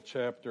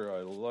chapter.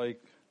 I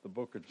like the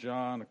book of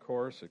John, of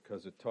course,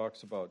 because it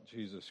talks about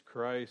Jesus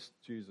Christ.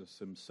 Jesus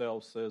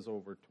himself says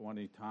over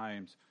 20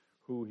 times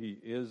who he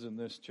is in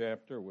this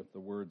chapter with the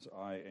words,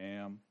 I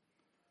am.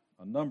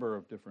 A number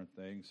of different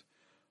things.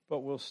 But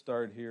we'll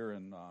start here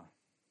in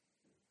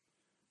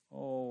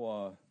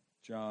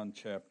John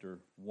chapter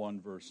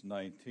 1, verse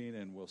 19,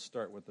 and we'll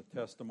start with the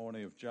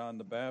testimony of John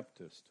the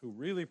Baptist, who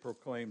really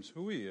proclaims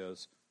who he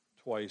is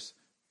twice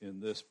in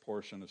this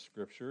portion of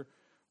Scripture.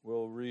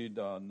 We'll read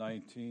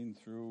 19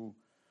 through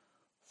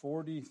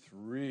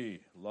 43.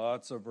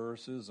 Lots of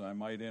verses. I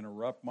might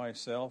interrupt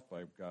myself.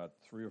 I've got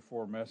 3 or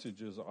 4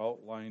 messages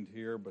outlined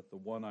here, but the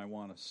one I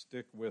want to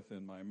stick with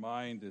in my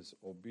mind is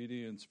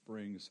obedience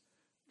brings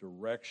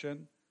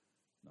direction.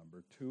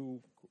 Number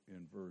 2,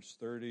 in verse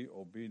 30,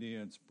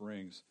 obedience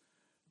brings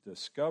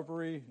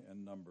discovery.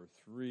 And number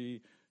 3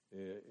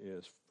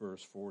 is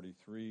verse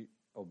 43,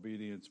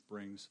 obedience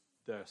brings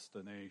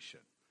destination.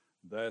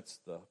 That's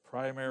the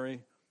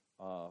primary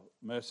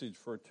message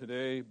for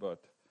today,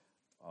 but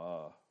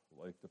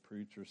like the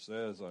preacher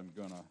says, I'm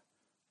going to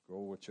go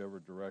whichever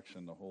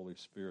direction the Holy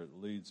Spirit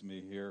leads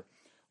me here.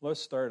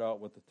 Let's start out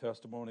with the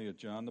testimony of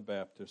John the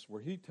Baptist,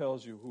 where he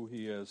tells you who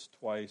he is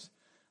twice,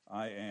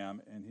 I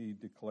am, and he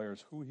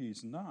declares who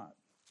he's not.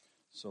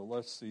 So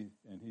let's see,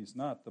 and he's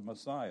not the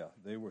Messiah.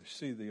 They were,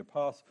 see, the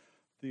apostles,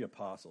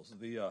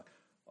 the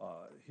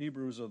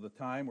Hebrews of the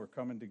time were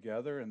coming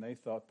together, and they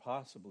thought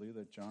possibly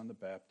that John the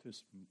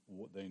Baptist,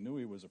 they knew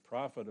he was a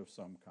prophet of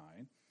some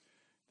kind.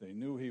 They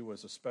knew he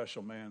was a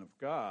special man of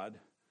God,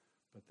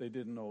 but they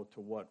didn't know to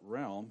what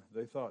realm.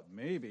 They thought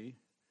maybe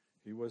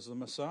he was the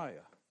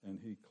Messiah, and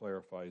he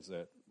clarifies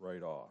that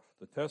right off.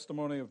 The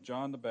testimony of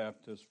John the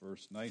Baptist,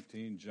 verse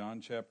 19,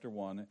 John chapter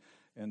 1,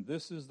 and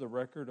this is the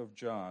record of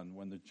John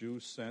when the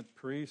Jews sent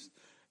priests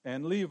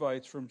and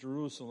Levites from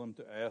Jerusalem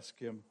to ask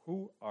him,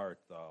 who art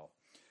thou?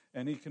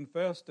 And he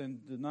confessed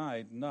and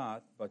denied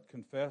not, but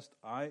confessed,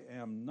 I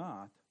am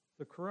not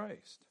the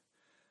Christ.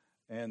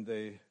 And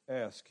they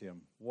ask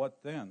him,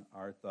 what then?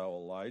 Art thou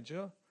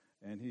Elijah?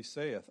 And he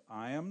saith,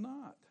 I am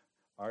not.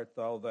 Art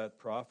thou that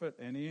prophet?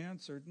 And he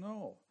answered,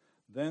 no.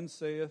 Then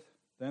said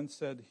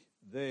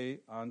they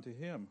unto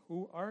him,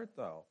 who art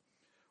thou?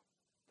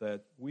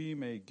 That we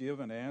may give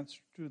an answer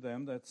to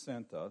them that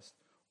sent us,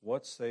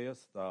 what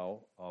sayest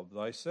thou of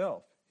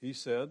thyself? He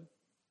said,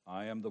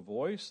 I am the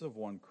voice of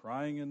one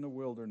crying in the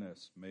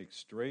wilderness, make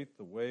straight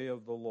the way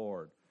of the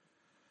Lord.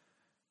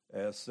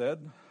 As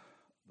said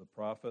the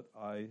prophet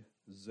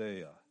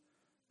Isaiah,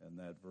 and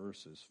that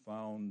verse is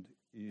found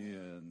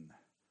in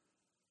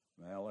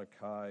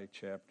Malachi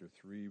chapter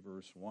 3,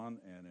 verse 1,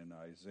 and in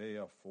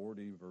Isaiah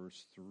 40,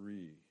 verse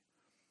 3.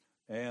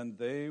 And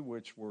they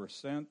which were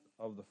sent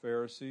of the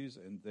Pharisees,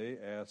 and they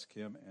asked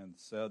him, and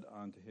said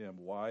unto him,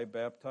 why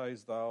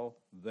baptize thou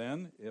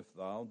then, if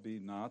thou be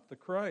not the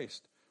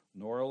Christ,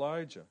 nor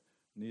Elijah,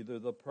 neither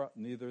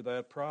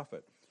that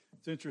prophet?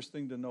 It's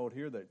interesting to note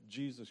here that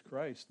Jesus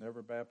Christ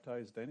never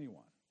baptized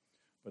anyone,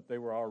 but they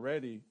were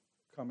already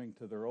coming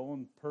to their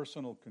own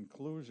personal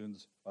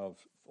conclusions of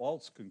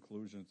false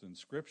conclusions in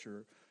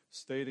Scripture,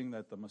 stating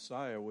that the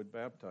Messiah would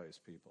baptize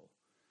people.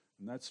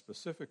 And that's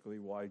specifically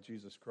why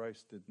Jesus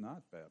Christ did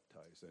not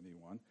baptize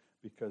anyone,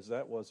 because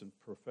that wasn't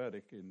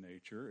prophetic in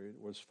nature. It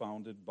was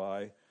founded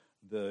by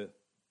the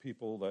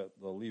people, that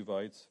the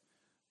Levites,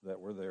 that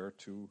were there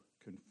to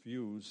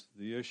confuse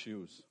the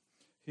issues.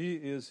 He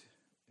is,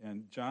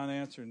 and John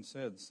answered and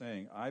said,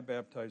 saying, I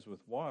baptize with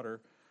water,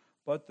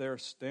 but there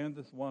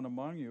standeth one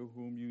among you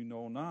whom you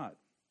know not.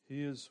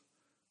 It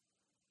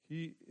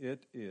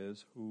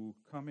is who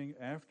coming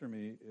after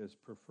me is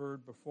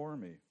preferred before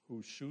me,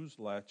 whose shoes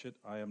latchet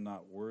I am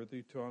not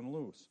worthy to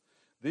unloose.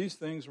 These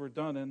things were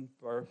done in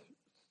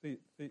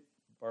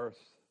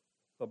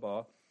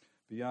Beersheba,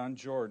 beyond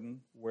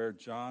Jordan, where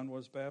John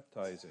was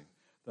baptizing.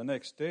 The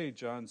next day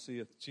John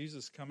seeth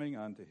Jesus coming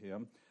unto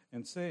him,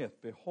 and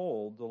saith,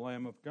 behold, the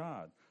Lamb of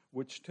God,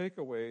 which take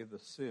away the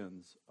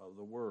sins of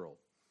the world.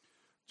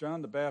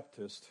 John the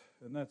Baptist,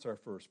 and that's our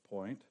first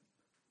point.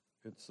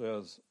 It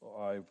says,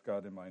 I've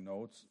got in my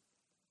notes,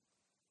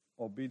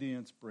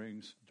 obedience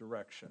brings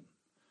direction.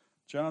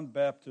 John the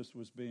Baptist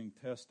was being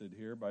tested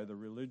here by the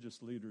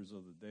religious leaders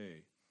of the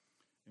day,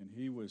 and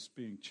he was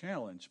being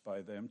challenged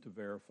by them to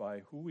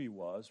verify who he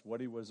was,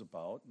 what he was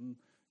about, and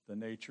the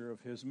nature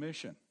of his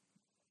mission.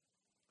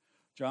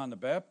 John the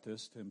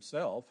Baptist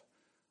himself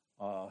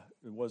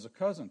was a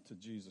cousin to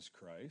Jesus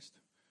Christ.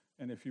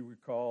 And if you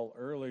recall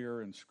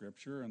earlier in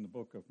Scripture, in the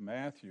book of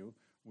Matthew,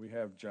 we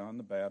have John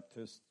the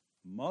Baptist's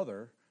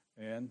mother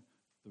and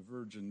the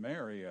Virgin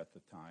Mary at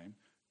the time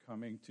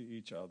coming to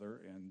each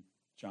other, and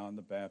John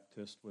the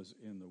Baptist was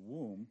in the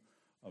womb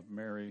of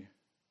Mary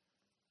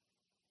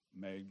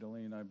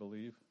Magdalene, I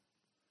believe.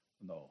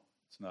 No,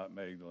 it's not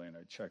Magdalene.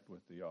 I checked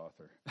with the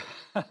author.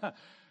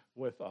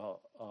 With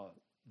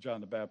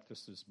John the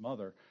Baptist's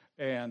mother,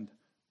 and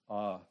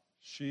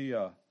she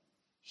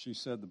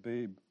said the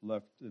babe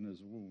leapt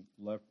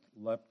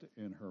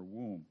in her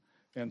womb.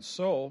 And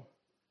so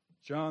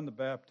John the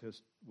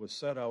Baptist was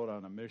set out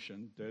on a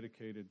mission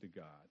dedicated to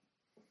God.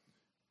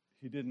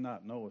 he did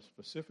not know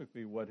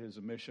specifically what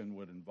his mission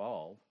would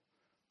involve,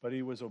 but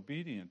he was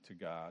obedient to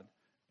God,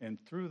 and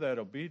through that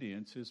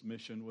obedience, his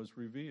mission was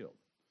revealed.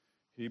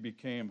 He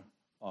became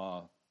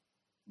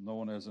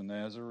known as a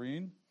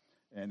Nazarene,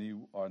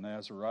 and a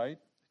Nazarite.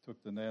 He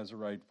took the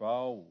Nazarite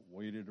vow,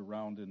 waited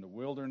around in the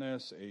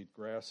wilderness, ate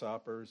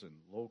grasshoppers and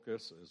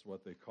locusts, is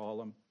what they call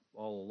them.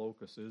 All a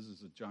locust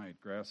is a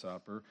giant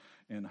grasshopper,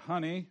 and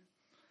honey.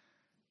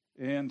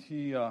 And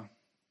he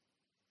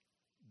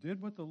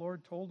did what the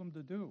Lord told him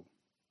to do.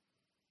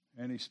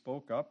 And he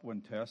spoke up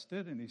when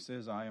tested, and he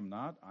says, I am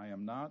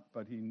not,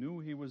 but he knew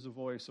he was the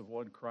voice of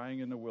one crying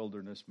in the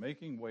wilderness,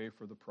 making way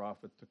for the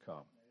prophet to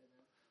come.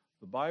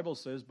 The Bible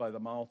says, by the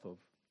mouth of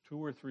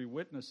 2 or 3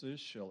 witnesses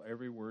shall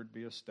every word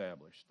be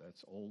established.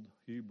 That's old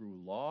Hebrew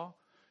law,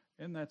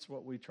 and that's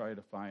what we try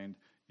to find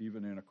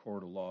even in a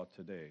court of law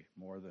today.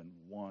 More than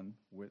one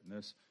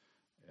witness,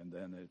 and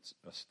then it's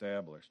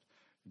established.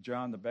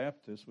 John the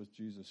Baptist was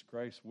Jesus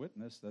Christ's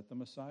witness that the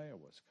Messiah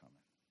was coming.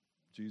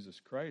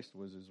 Jesus Christ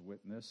was his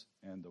witness,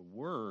 and the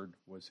Word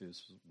was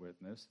his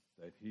witness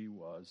that he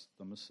was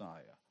the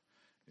Messiah.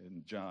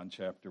 In John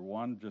chapter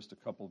 1, just a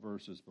couple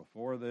verses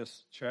before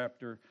this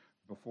chapter,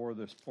 before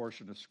this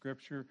portion of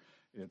Scripture,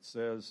 it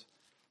says,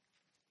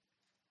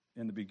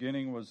 in the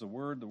beginning was the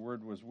Word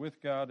was with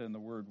God, and the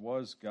Word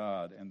was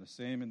God, and the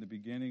same in the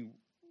beginning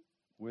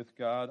with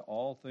God.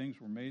 All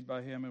things were made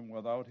by him, and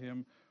without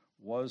him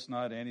was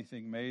not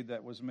anything made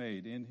that was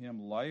made. In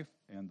him life,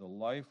 and the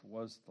life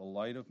was the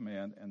light of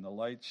man, and the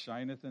light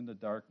shineth in the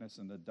darkness,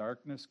 and the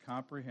darkness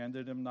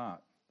comprehended him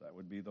not. That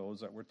would be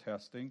those that were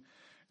testing.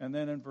 And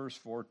then in verse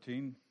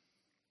 14,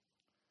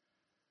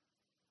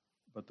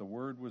 but the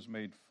Word was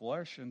made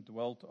flesh and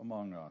dwelt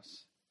among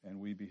us, and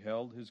we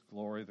beheld his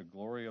glory, the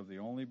glory of the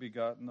only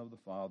begotten of the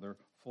Father,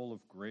 full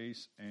of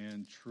grace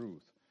and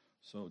truth.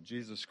 So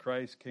Jesus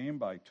Christ came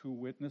by 2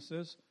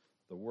 witnesses,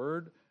 the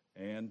Word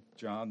and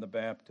John the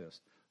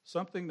Baptist.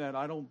 Something that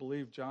I don't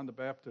believe John the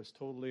Baptist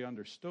totally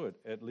understood,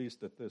 at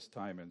least at this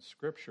time in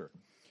Scripture.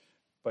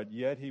 But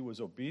yet he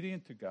was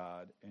obedient to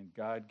God, and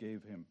God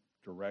gave him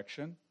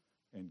direction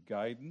and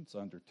guidance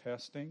under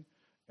testing,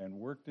 and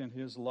worked in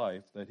his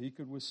life that he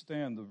could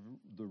withstand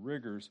the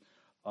rigors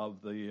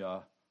of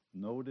the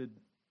noted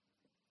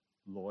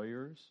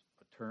lawyers,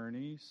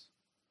 attorneys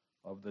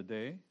of the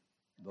day.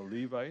 The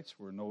Levites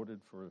were noted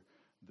for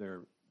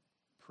their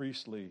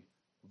priestly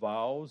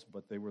vows,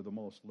 but they were the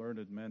most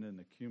learned men in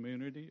the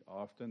community.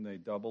 Often they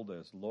doubled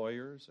as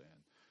lawyers,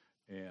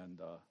 and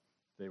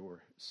they were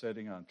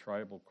sitting on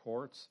tribal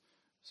courts,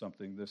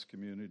 something this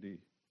community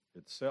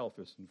itself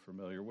isn't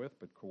familiar with,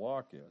 but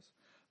Kawak is.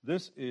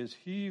 This is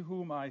he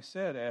whom I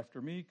said,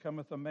 after me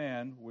cometh a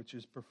man which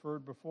is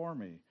preferred before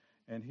me,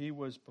 and he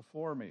was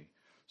before me.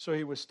 So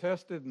he was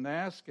tested and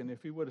asked, and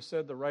if he would have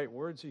said the right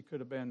words, he could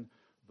have been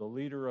the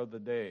leader of the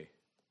day.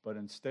 But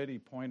instead he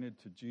pointed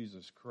to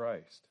Jesus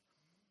Christ.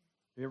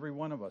 Every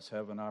one of us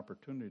have an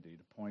opportunity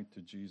to point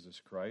to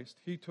Jesus Christ.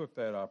 He took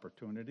that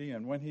opportunity,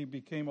 and when he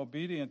became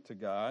obedient to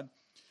God,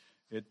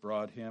 it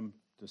brought him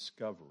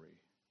discovery.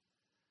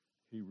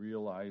 He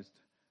realized,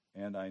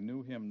 and I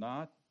knew him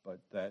not, but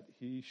that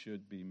he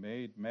should be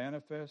made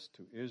manifest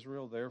to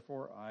Israel.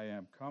 Therefore I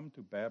am come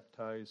to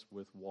baptize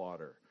with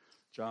water.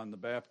 John the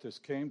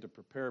Baptist came to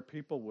prepare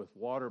people with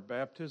water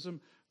baptism,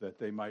 that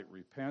they might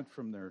repent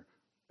from their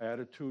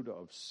attitude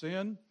of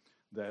sin,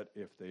 that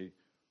if they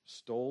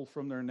stole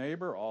from their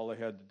neighbor, all they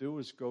had to do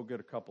was go get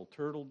a couple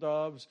turtle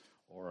doves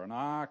or an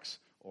ox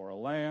or a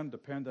lamb,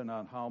 depending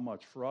on how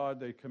much fraud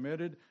they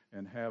committed,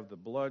 and have the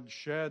blood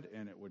shed,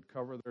 and it would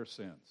cover their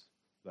sins.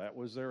 That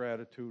was their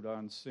attitude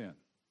on sin.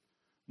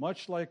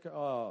 Much like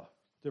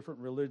different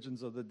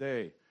religions of the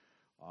day.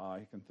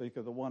 You can think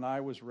of the one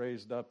I was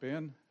raised up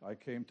in. I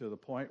came to the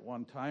point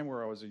one time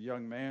where I was a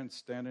young man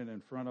standing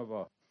in front of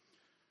a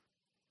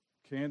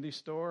candy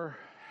store,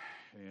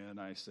 and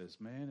I says,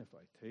 man, if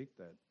I take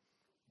that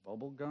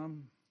bubble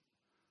gum,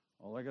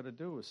 all I got to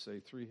do is say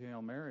 3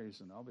 Hail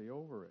Marys and I'll be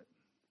over it.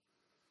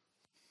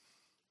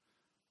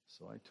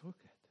 So I took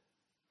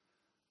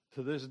it.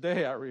 To this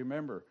day, I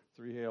remember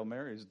 3 Hail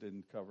Marys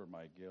didn't cover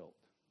my guilt.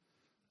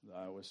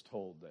 I was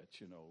told that,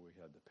 we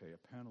had to pay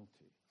a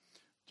penalty.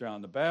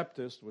 John the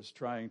Baptist was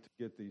trying to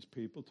get these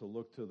people to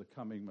look to the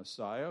coming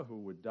Messiah who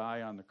would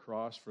die on the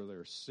cross for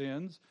their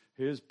sins.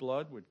 His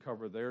blood would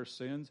cover their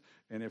sins,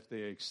 and if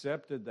they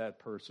accepted that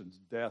person's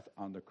death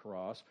on the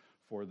cross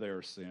for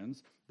their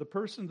sins, the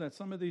person that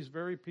some of these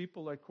very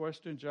people that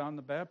questioned John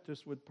the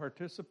Baptist would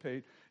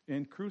participate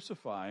in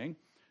crucifying,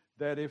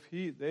 that if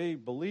they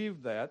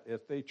believed that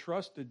if they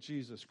trusted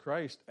Jesus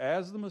Christ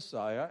as the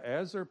Messiah,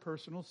 as their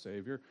personal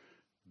Savior,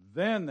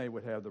 then they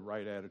would have the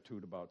right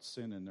attitude about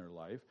sin in their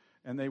life,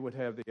 and they would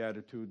have the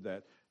attitude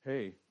that,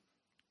 hey,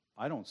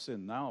 I don't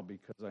sin now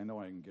because I know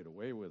I can get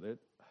away with it.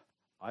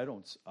 I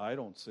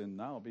don't sin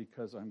now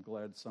because I'm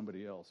glad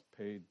somebody else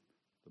paid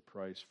the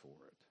price for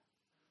it.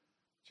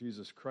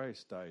 Jesus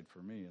Christ died for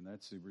me, and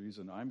that's the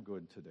reason I'm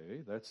good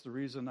today. That's the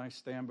reason I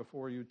stand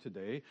before you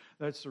today.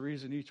 That's the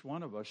reason each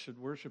one of us should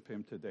worship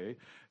him today.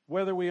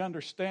 Whether we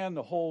understand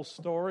the whole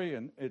story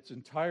in its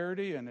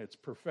entirety and its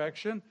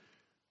perfection,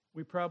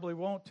 we probably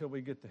won't till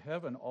we get to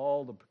heaven.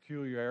 All the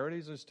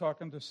peculiarities. I was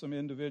talking to some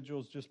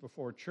individuals just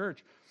before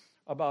church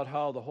about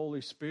how the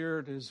Holy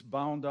Spirit is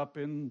bound up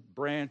in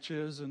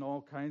branches and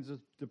all kinds of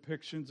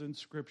depictions in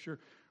Scripture.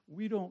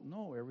 We don't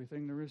know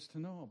everything there is to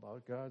know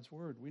about God's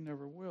Word. We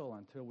never will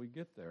until we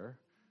get there,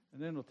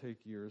 and then it'll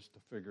take years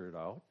to figure it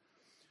out.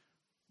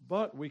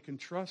 But we can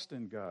trust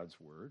in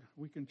God's Word.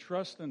 We can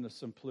trust in the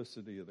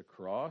simplicity of the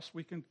cross.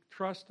 We can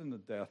trust in the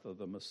death of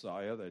the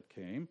Messiah that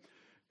came,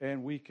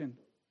 and we can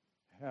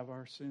have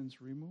our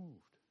sins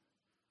removed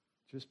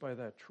just by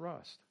that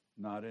trust.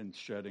 Not in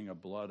shedding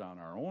of blood on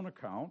our own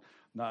account,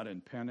 not in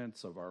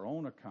penance of our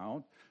own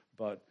account,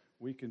 but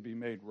we can be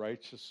made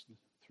righteous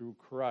through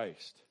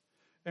Christ.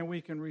 And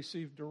we can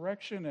receive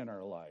direction in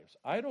our lives.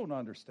 I don't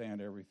understand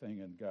everything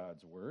in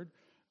God's Word.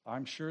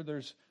 I'm sure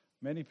there's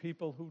many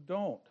people who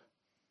don't.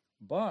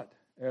 But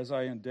as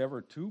I endeavor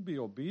to be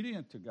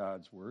obedient to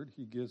God's Word,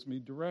 he gives me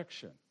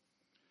direction.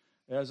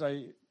 As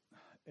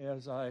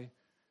I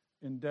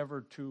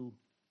endeavor to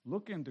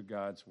look into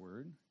God's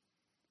Word,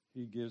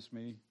 he gives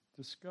me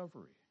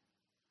discovery.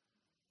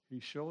 He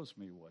shows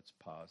me what's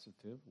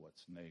positive,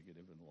 what's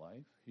negative in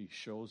life. He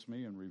shows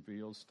me and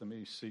reveals to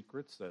me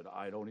secrets that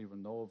I don't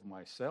even know of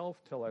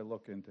myself till I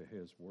look into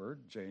his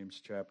Word.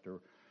 James chapter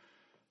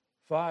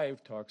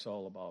 5 talks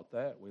all about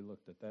that. We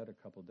looked at that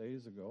a couple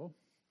days ago.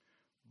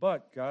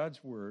 But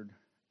God's Word,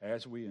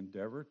 as we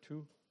endeavor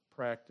to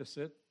practice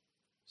it,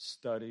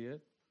 study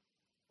it,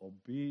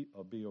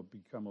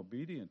 become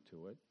obedient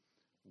to it,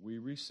 we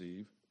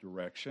receive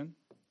direction.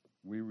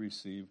 We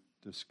receive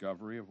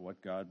discovery of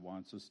what God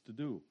wants us to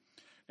do.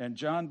 And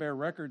John bare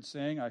record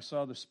saying, I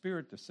saw the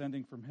Spirit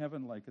descending from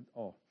heaven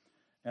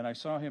and I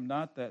saw him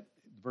not that,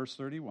 verse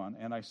 31,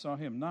 and I saw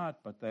him not,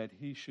 but that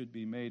he should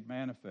be made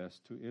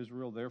manifest to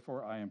Israel.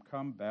 Therefore I am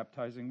come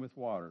baptizing with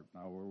water.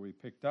 Now where we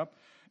picked up,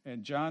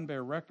 and John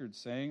bare record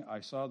saying, I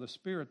saw the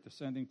Spirit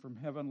descending from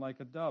heaven like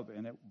a dove,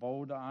 and it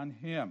bowed on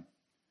him.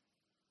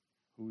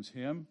 Who's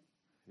him?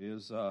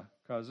 His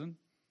cousin,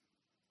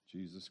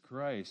 Jesus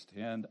Christ.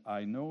 And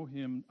I knew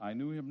him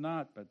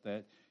not, but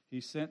that he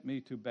sent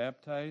me to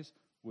baptize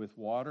with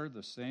water.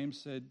 The same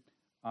said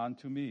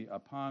unto me,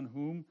 upon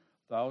whom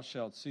thou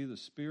shalt see the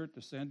Spirit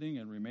descending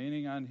and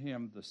remaining on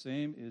him, the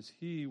same is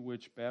he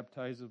which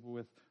baptizeth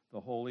with the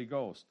Holy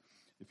Ghost.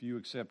 If you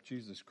accept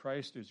Jesus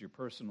Christ as your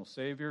personal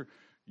Savior,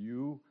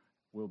 you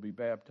will be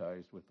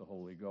baptized with the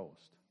Holy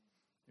Ghost.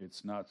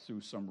 It's not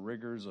through some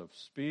rigors of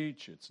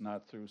speech. It's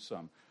not through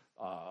some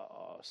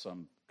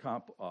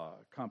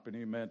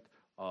accompaniment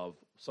of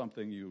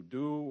something you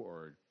do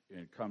or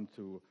come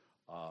to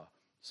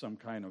some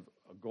kind of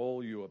a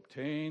goal you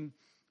obtain,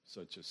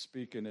 such as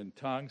speaking in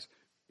tongues.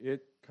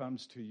 It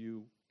comes to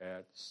you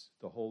at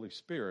the Holy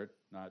Spirit,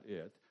 not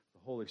it. The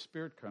Holy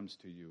Spirit comes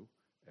to you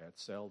at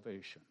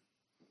salvation.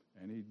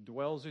 And he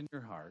dwells in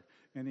your heart,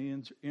 and he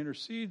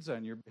intercedes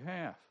on your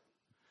behalf.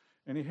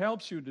 And he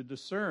helps you to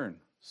discern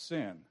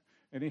sin,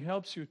 and he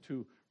helps you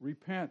to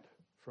repent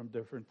from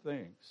different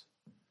things.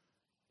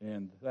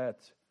 And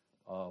that's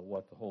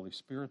what the Holy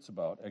Spirit's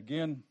about.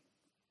 Again,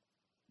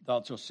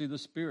 thou shalt see the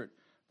Spirit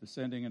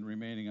descending and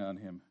remaining on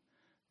him.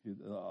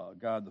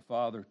 God the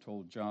Father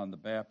told John the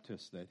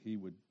Baptist that he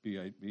would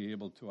be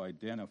able to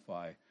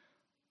identify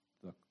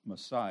the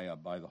Messiah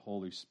by the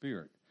Holy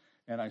Spirit.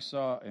 And I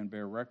saw and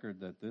bear record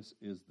that this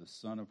is the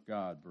Son of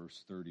God,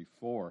 verse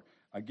 34.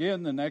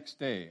 Again the next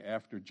day,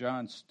 after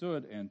John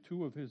stood and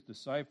two of his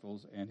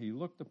disciples, and he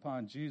looked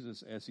upon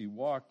Jesus as he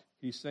walked,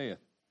 he saith,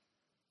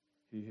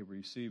 he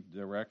received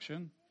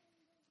direction,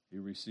 he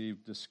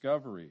received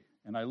discovery.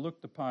 And I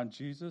looked upon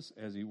Jesus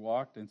as he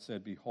walked and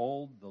said,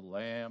 behold, the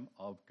Lamb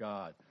of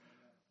God.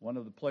 One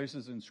of the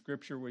places in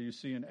Scripture where you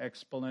see an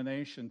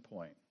explanation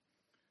point.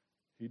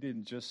 He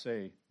didn't just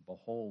say,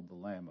 behold, the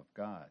Lamb of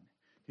God.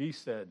 He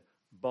said,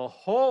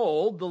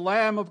 behold, the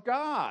Lamb of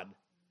God.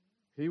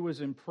 He was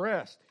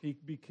impressed.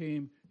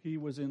 He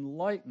was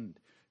enlightened.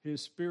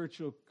 His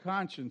spiritual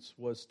conscience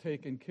was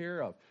taken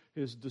care of.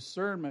 His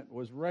discernment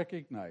was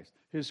recognized.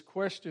 His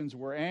questions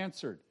were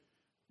answered.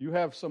 You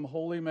have some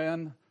holy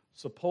men,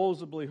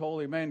 supposedly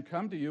holy men,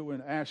 come to you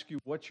and ask you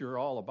what you're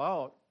all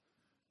about.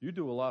 You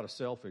do a lot of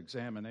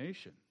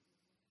self-examination.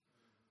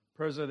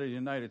 President of the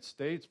United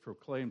States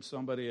proclaims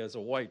somebody as a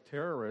white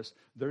terrorist.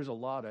 There's a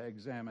lot of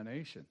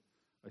examination.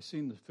 I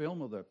seen the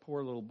film of that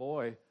poor little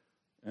boy,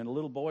 and a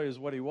little boy is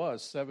what he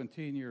was,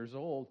 17 years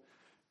old.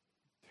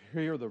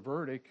 Hear the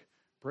verdict,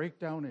 break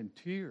down in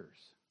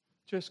tears,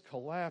 just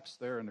collapse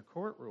there in the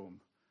courtroom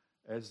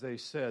as they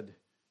said,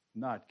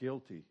 not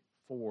guilty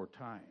 4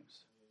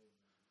 times.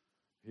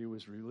 He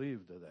was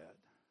relieved of that.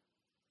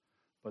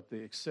 But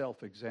the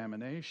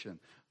self-examination,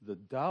 the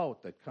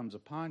doubt that comes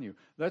upon you.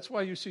 That's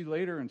why you see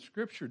later in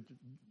Scripture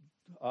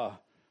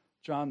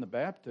John the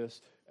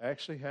Baptist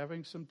actually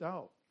having some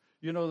doubt.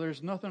 You know,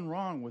 there's nothing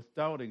wrong with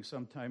doubting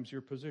sometimes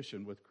your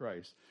position with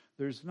Christ.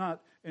 There's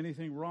not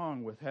anything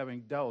wrong with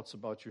having doubts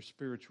about your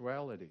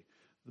spirituality.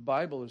 The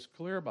Bible is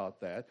clear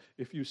about that.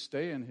 If you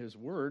stay in His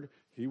Word,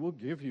 He will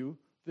give you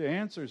the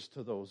answers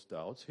to those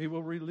doubts. He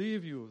will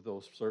relieve you of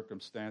those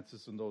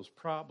circumstances and those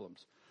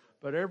problems.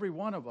 But every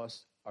one of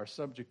us are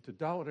subject to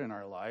doubt in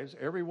our lives.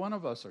 Every one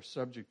of us are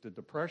subject to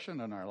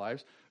depression in our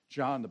lives.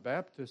 John the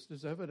Baptist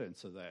is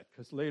evidence of that,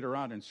 because later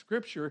on in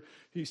Scripture,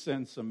 he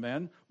sends some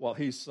men while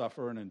he's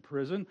suffering in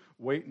prison,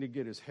 waiting to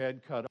get his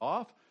head cut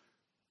off,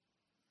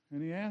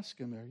 and he asks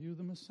him, "Are you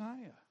the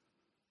Messiah?"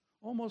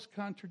 Almost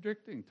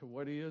contradicting to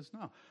what he is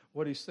now,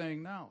 what he's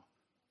saying now.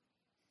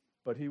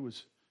 But he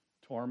was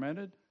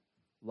tormented,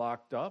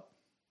 locked up,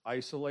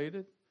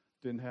 isolated,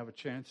 didn't have a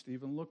chance to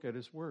even look at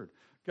His Word.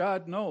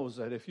 God knows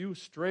that if you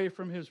stray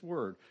from His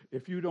Word,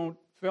 if you don't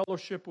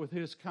fellowship with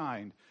His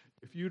kind,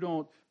 if you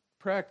don't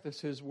practice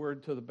His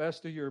Word to the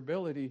best of your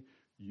ability,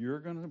 you're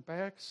going to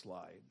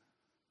backslide.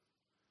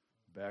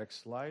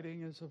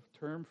 Backsliding is a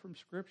term from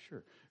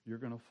Scripture. You're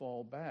going to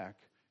fall back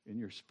in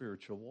your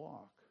spiritual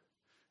walk.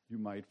 You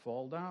might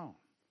fall down.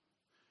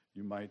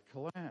 You might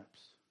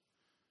collapse.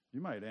 You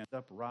might end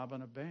up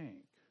robbing a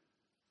bank.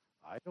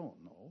 I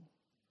don't know.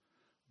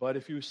 But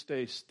if you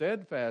stay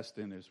steadfast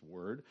in His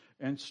Word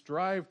and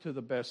strive to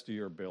the best of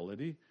your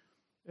ability,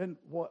 and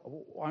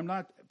I'm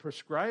not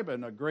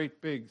prescribing a great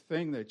big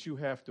thing that you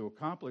have to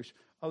accomplish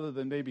other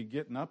than maybe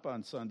getting up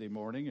on Sunday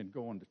morning and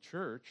going to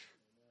church,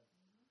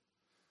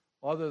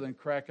 other than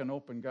cracking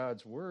open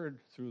God's Word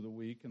through the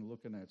week and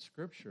looking at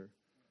Scripture.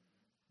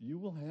 You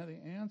will have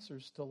the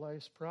answers to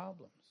life's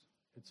problems.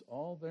 It's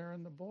all there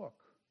in the book.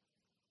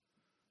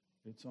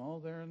 It's all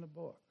there in the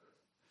book.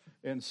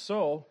 And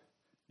so,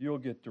 you'll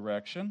get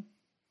direction,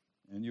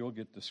 and you'll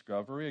get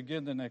discovery.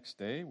 Again, the next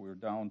day, we're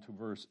down to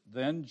verse,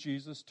 "Then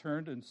Jesus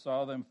turned and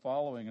saw them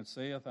following, and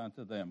saith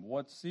unto them,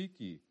 What seek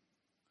ye?"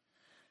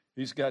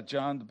 He's got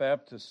John the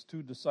Baptist's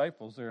 2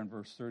 disciples there in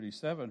verse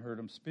 37, heard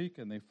him speak,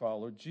 and they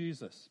followed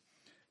Jesus.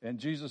 "And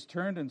Jesus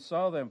turned and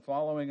saw them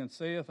following, and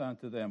saith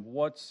unto them,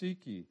 What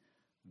seek ye?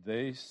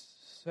 They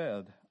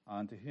said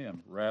unto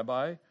him,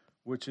 Rabbi,"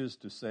 which is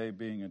to say,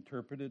 being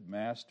interpreted,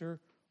 Master,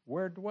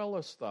 "where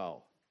dwellest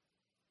thou?"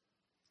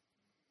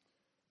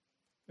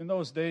 In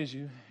those days,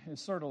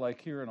 it's sort of like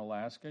here in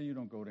Alaska, you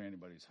don't go to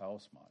anybody's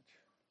house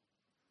much.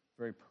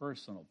 Very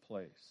personal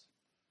place.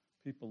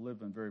 People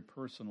live in very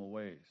personal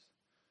ways.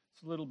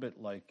 It's a little bit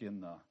like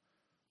in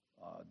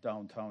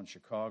downtown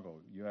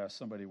Chicago. You ask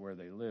somebody where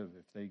they live,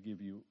 if they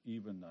give you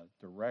even the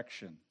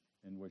direction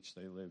in which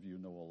they live, you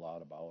know a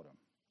lot about them.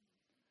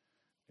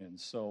 And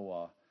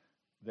so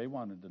they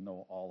wanted to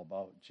know all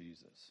about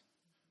Jesus.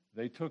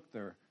 They took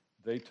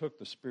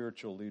the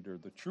spiritual leader,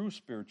 the true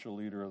spiritual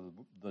leader of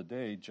the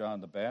day,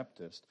 John the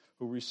Baptist,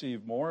 who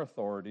received more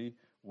authority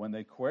when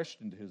they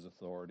questioned his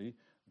authority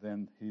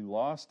than he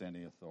lost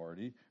any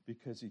authority,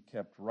 because he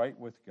kept right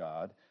with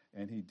God,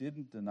 and he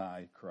didn't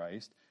deny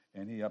Christ,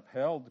 and he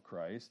upheld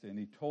Christ, and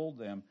he told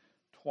them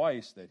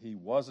twice that he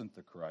wasn't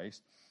the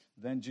Christ.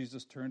 Then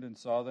Jesus turned and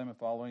saw them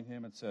following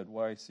him, and said,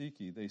 Why seek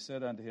ye? They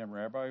said unto him,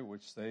 Rabbi,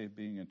 which say,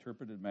 being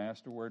interpreted,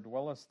 Master, where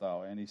dwellest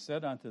thou? And he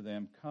said unto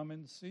them, Come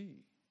and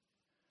see.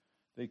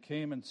 They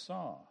came and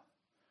saw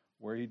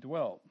where he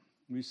dwelt.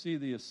 We see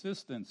the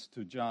assistants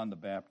to John the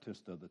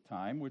Baptist of the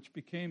time, which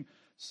became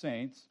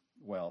saints,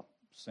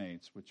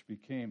 which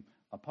became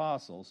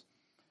apostles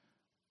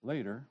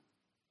later,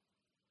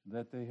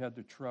 that they had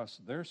to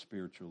trust their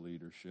spiritual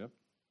leadership,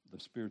 the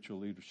spiritual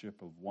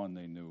leadership of one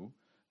they knew.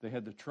 They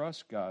had to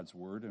trust God's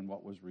word and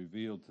what was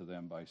revealed to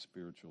them by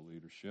spiritual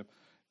leadership,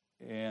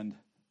 and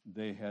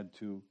they had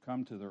to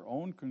come to their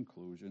own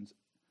conclusions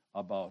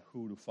about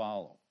who to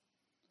follow.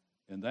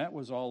 And that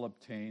was all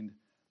obtained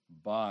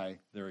by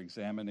their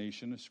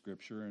examination of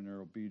Scripture and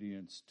their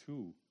obedience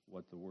to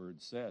what the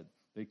Word said.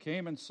 They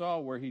came and saw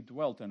where he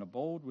dwelt and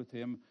abode with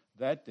him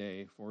that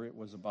day, for it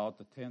was about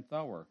the 10th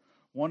hour.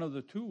 One of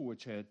the two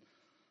which had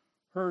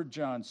heard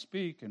John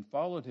speak and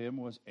followed him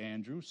was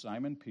Andrew,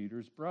 Simon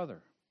Peter's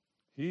brother.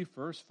 He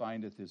first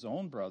findeth his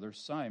own brother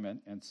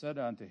Simon, and said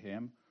unto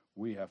him,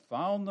 We have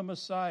found the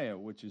Messiah,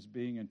 which is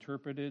being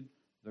interpreted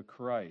the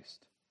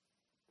Christ.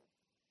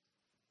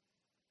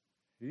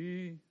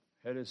 He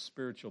had his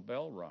spiritual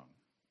bell rung.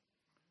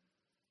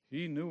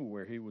 He knew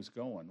where he was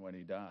going when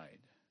he died.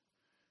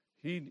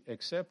 He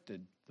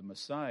accepted the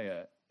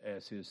Messiah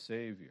as his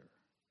Savior.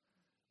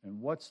 And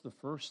what's the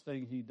first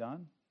thing he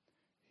done?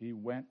 He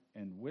went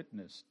and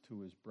witnessed to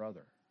his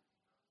brother.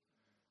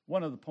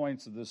 One of the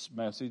points of this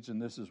message,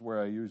 and this is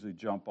where I usually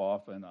jump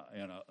off in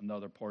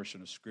another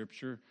portion of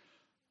Scripture,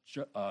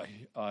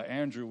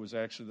 Andrew was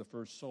actually the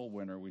first soul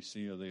winner we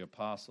see of the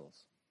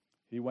apostles.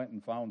 He went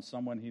and found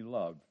someone he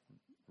loved,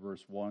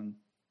 verse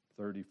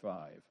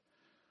 135,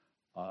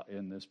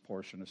 in this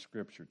portion of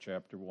Scripture,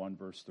 chapter 1,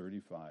 verse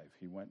 35.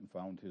 He went and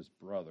found his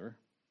brother.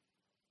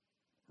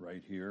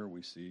 Right here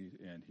we see,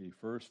 and he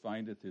first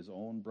findeth his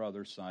own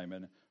brother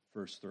Simon,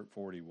 Verse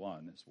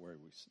 41 is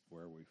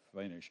where we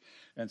finish.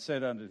 And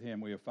said unto him,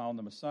 we have found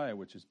the Messiah,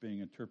 which is being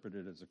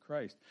interpreted as a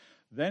Christ.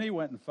 Then he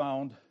went and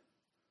found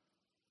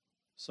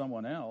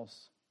someone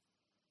else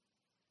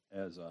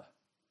as a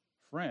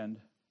friend,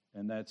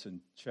 and that's in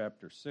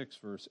chapter 6,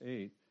 verse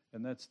 8,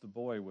 and that's the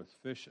boy with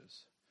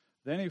fishes.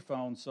 Then he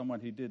found someone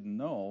he didn't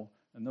know,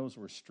 and those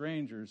were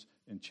strangers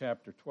in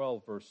chapter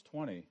 12, verse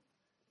 20.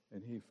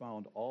 And he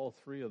found all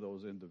three of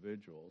those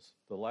individuals.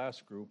 The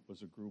last group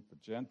was a group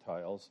of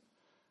Gentiles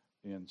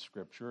in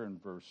Scripture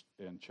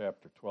in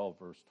chapter 12,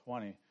 verse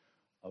 20,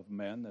 of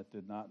men that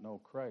did not know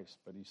Christ,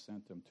 but he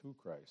sent them to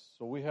Christ.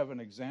 So we have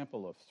an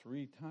example of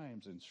 3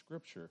 times in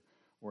Scripture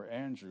where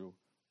Andrew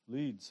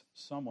leads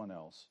someone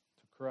else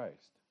to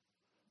Christ.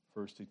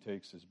 First he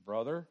takes his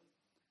brother,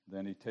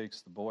 then he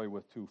takes the boy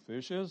with 2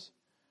 fishes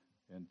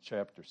in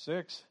chapter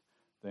 6,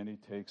 then he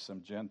takes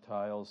some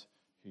Gentiles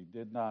he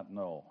did not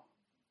know.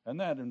 And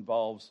that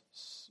involves,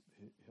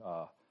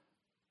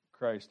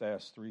 Christ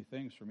asks 3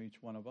 things from each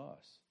one of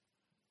us.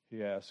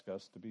 He asks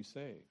us to be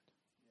saved.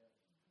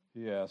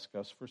 He asks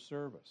us for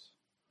service.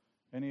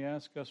 And he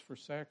asks us for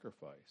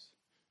sacrifice.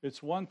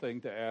 It's one thing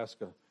to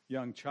ask a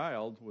young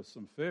child with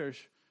some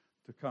fish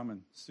to come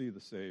and see the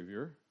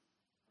Savior,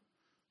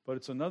 but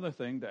it's another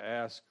thing to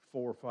ask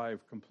 4 or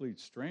 5 complete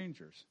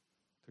strangers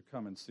to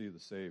come and see the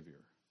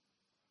Savior.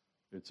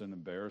 It's an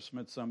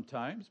embarrassment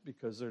sometimes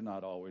because they're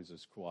not always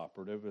as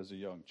cooperative as a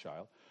young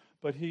child.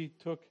 But he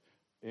took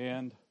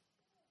and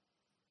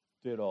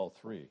did all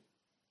 3.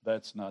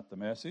 That's not the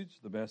message.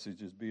 The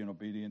message is being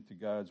obedient to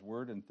God's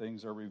word, and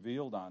things are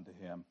revealed unto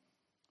him.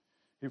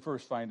 He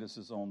first findeth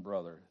his own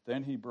brother.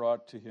 Then he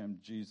brought to him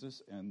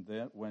Jesus, and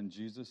then when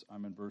Jesus,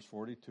 I'm in verse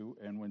 42,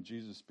 and when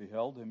Jesus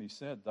beheld him, he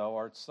said, Thou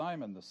art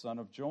Simon, the son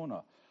of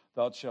Jonah.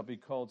 Thou shalt be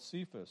called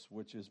Cephas,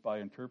 which is by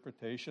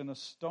interpretation a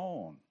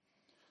stone.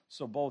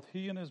 So both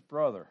he and his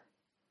brother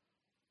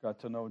got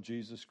to know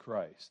Jesus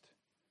Christ.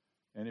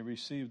 And he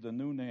received a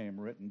new name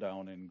written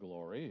down in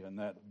glory, and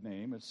that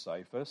name is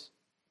Cephas.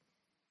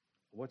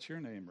 What's your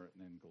name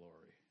written in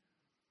glory?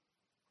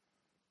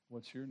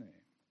 What's your name?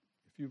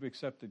 If you've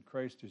accepted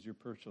Christ as your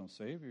personal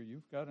Savior,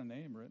 you've got a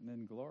name written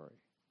in glory.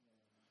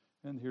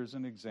 And here's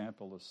an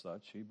example of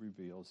such. He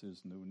reveals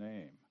his new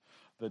name.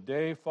 The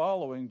day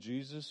following,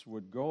 Jesus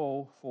would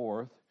go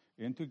forth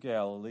into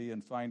Galilee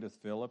and findeth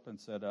Philip and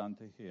said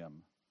unto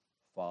him,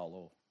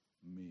 Follow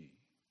me.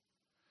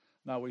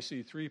 Now we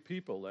see 3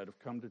 people that have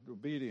come to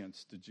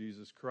obedience to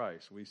Jesus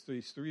Christ. We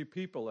see 3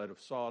 people that have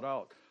sought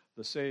out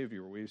the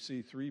Savior. We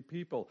see 3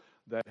 people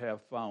that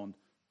have found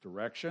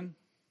direction,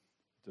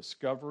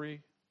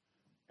 discovery,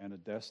 and a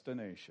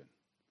destination.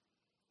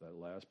 That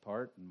last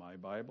part in my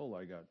Bible,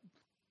 I got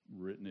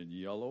written in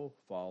yellow,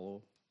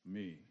 follow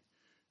me.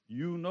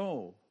 You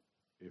know,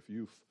 if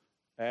you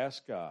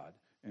ask God,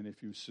 and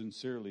if you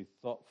sincerely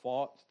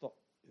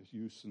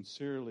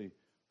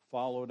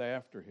followed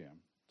after him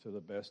to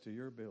the best of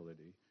your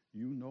ability,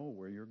 you know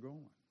where you're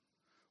going.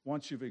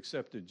 Once you've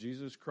accepted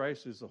Jesus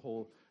Christ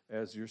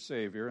as your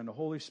Savior, and the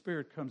Holy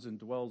Spirit comes and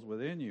dwells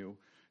within you,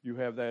 you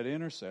have that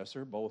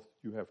intercessor.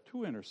 You have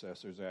 2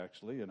 intercessors,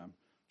 actually, and I'm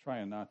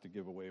trying not to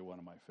give away one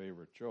of my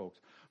favorite jokes,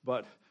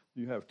 but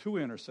you have 2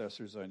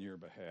 intercessors on your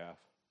behalf,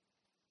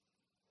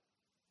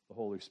 the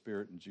Holy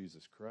Spirit and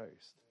Jesus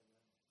Christ.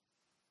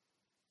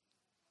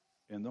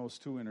 And those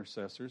 2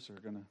 intercessors are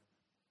going to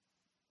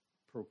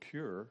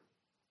procure,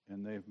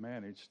 and they've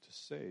managed to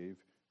save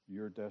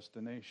your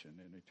destination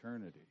in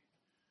eternity.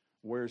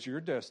 Where's your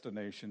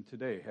destination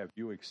today? Have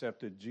you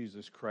accepted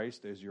Jesus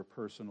Christ as your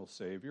personal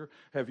Savior?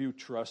 Have you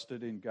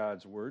trusted in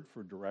God's Word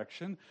for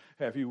direction?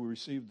 Have you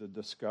received the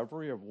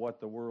discovery of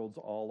what the world's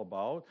all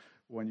about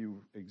when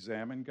you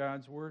examine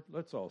God's Word?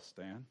 Let's all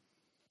stand.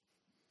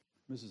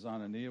 Mrs.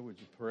 Anania, would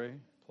you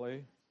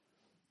play?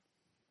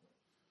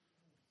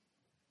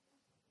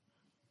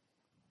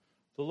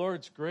 The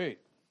Lord's great.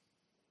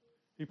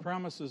 He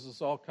promises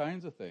us all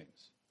kinds of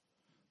things.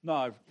 Now,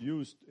 I've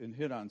used and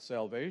hit on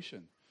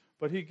salvation,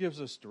 but he gives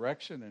us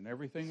direction in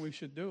everything we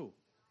should do.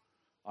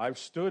 I've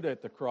stood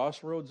at the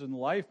crossroads in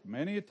life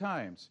many a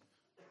times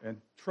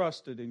and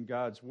trusted in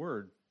God's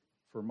word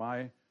for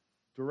my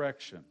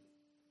direction.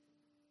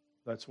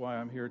 That's why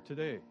I'm here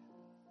today.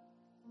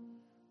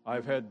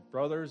 I've had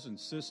brothers and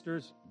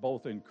sisters,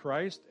 both in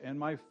Christ and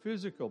my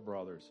physical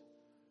brothers,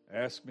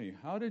 ask me,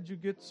 how did you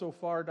get so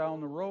far down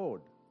the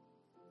road?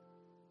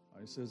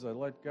 I says, I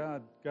let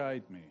God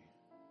guide me.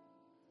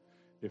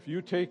 If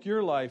you take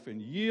your life and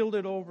yield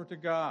it over to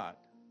God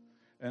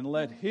and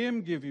let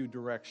him give you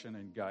direction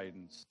and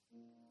guidance,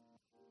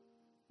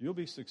 you'll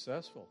be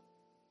successful.